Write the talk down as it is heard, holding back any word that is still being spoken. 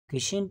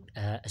question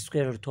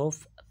square root of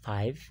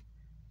 5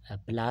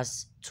 plus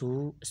 2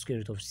 square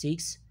root of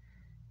 6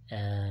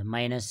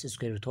 minus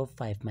square root of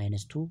 5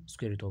 minus 2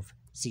 square root of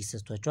 6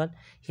 ተሰጥቷቸዋል።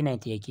 ይሄን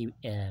አይነት ጥያቄ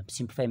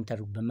ሲምፕሊፋይ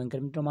የምታደርጉበት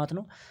መንገድ ምንድነው ማለት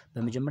ነው?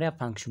 በመጀመሪያ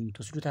ፋንክሽኑን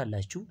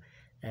ትወስዱታላችሁ።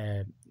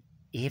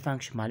 ይሄ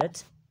ፋንክሽን ማለት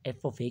f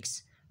of x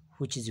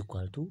which is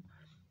equal to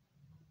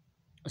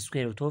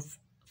square root of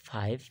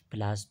 5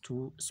 plus 2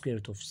 square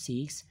root of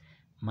 6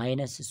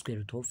 minus square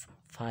root of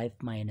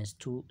 5 minus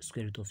 2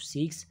 square root of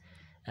 6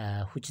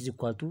 which is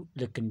equal to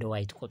ልክ እንደ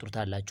y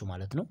ትቆጥሩታላችሁ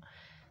ማለት ነው።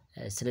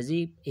 ስለዚህ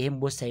ይሄን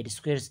both side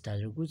square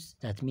ስታደርጉት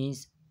that means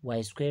y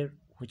square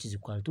which is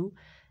equal to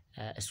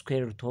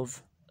square root of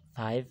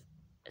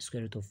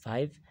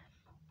 5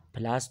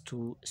 plus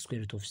 2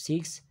 square root of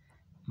 6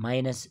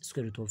 minus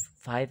square root of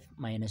 5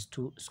 minus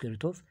 2 square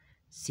root of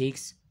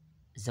 6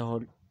 the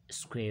whole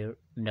square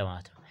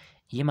እንደማለት ነው።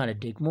 ይህ ማለት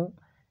ደግሞ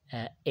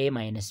a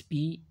minus b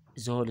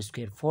the whole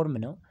square form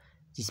ነው።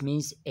 this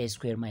means a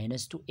square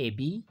minus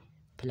 2ab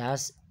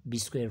plus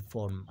b square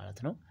form ማለት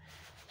ነው።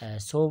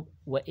 so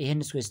ይሄን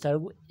ስኩዌር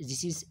ስታደርጉ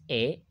this is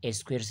a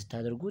square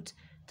ስታደርጉት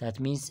that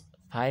means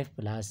 5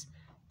 plus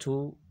 2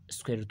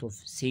 square root of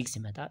 6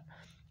 ይመጣል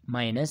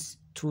minus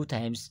 2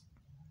 times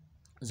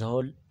the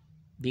whole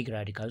big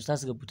radical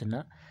ታስገቡትና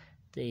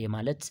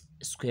የማለት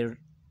square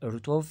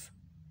root of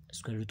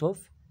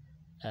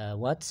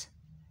what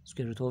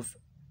square root of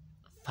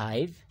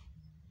 5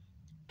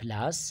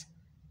 plus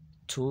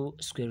 2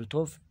 square root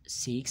of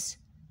 6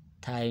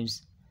 times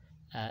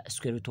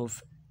square root of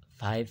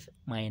 5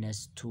 minus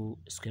 2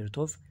 square root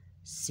of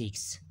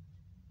 6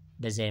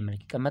 በዚያ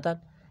መልክ ይቀመጣል።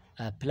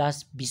 plus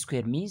b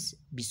square means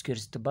b square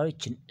ስትባሉ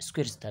እቺን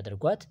ስኩዌር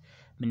ስታደርጓት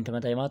ምን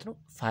ተመጣጣኝ ማለት ነው?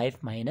 5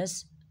 minus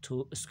 2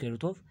 square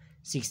root of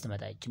 6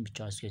 ተመጣጣኝ እቺን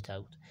ብቻዋን ስኩዌር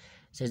ታደርጉት።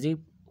 ስለዚህ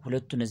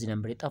ሁለቱ እነዚህ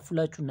ነምበር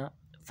ይጣፉላችሁና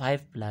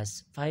 5 plus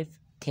 5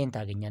 10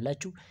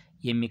 ታገኛላችሁ።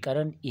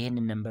 የሚቀረን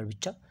ይሄንን ነምበር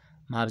ብቻ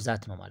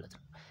ማብዛት ነው ማለት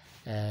ነው።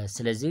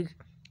 ስለዚህ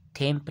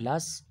 10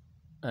 plus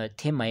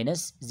 10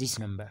 minus this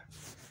number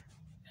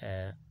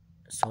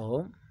so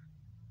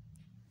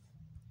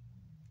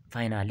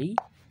finally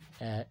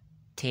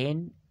 10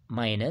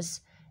 minus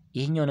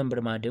ይሄኛው ነምበር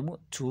ማለት ደግሞ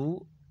 2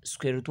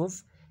 square root of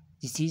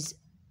this is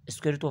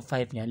square root of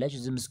 5 ነው ያላችሁ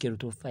ዝም square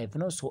root of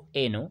 5 ነው so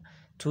a ነው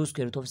 2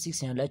 square root of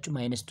 6 ነው ያላችሁ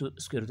minus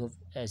 2 square root of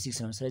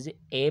 6 ነው። ስለዚህ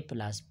a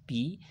plus b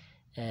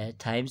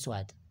times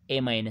what a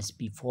minus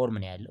b form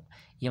ነው ያለው።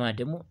 ይሄ ማለት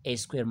ደግሞ a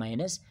square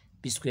minus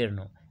b square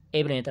ነው።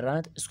 a ብለን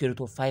የጠራናት square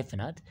root of 5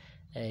 ናት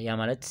ያ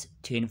ማለት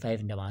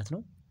 25 እንደማለት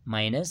ነው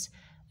minus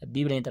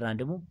b ብለን የጠራናት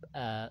ደግሞ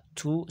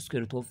 2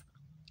 square root of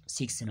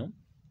 6 ነው።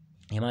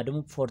 ይሄ ማለት ደግሞ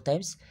 4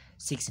 times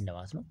 6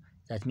 እንደማለት ነው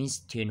that means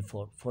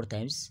 4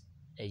 times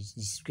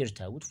this square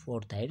ታውት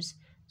 4 times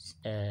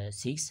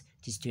 6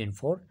 is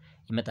 24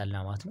 ይመጣልና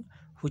ማለት ነው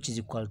which is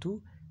equal to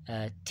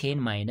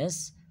 10 minus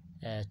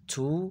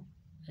 2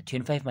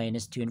 25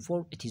 minus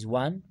 24 it is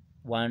 1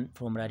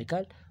 from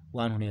radical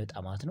 1 ሆነ ይወጣ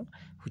ማለት ነው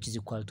which is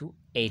equal to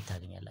 8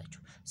 ታገኛላችሁ።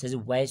 ስለዚህ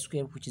y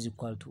square which is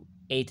equal to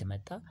 8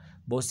 መጣ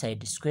both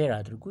side square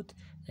አድርጉት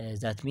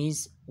that means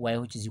y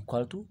which is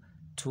equal to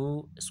 2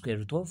 square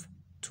root of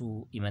 2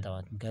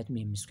 ይመጣል። ምክንያቱም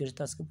የምስኩዌር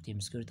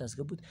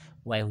ታስገቡት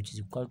y which is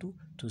equal to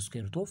 2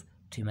 square root of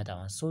 2 ይመጣል።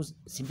 so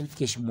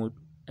simplification mode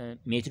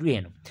ሜትዱ ይሄ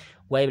ነው።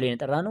 y ብለን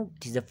የጠራነው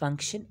it is a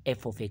function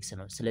f of x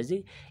ነው። ስለዚህ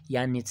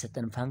ያን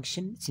የተሰጠን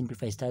ፋንክሽን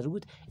ሲምፕሊፋይ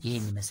ስታደርጉት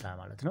ይሄን ይመስላል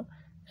ማለት ነው።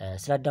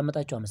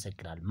 ስላዳመጣችሁ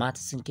አመሰግናለሁ።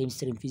 ማትስን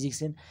ኬሚስትሪን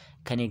ፊዚክስን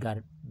ከኔ ጋር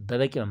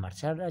በበቂ መማር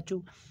ትችላላችሁ።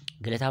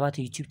 ገለታ አባተ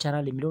ዩቲዩብ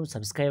ቻናል የሚለውን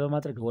ሰብስክራይብ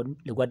በማድረግ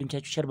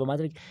ለጓደኞቻችሁ ሼር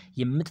በማድረግ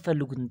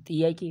የምትፈልጉትን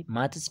ጥያቄ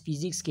ማትስ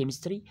ፊዚክስ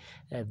ኬሚስትሪ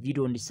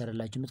ቪዲዮ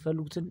እንዲሰራላችሁ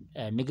የምትፈልጉትን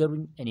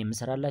ንገሩኝ እኔ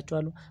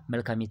እሰራላችኋለሁ።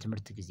 መልካም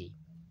የትምህርት ጊዜ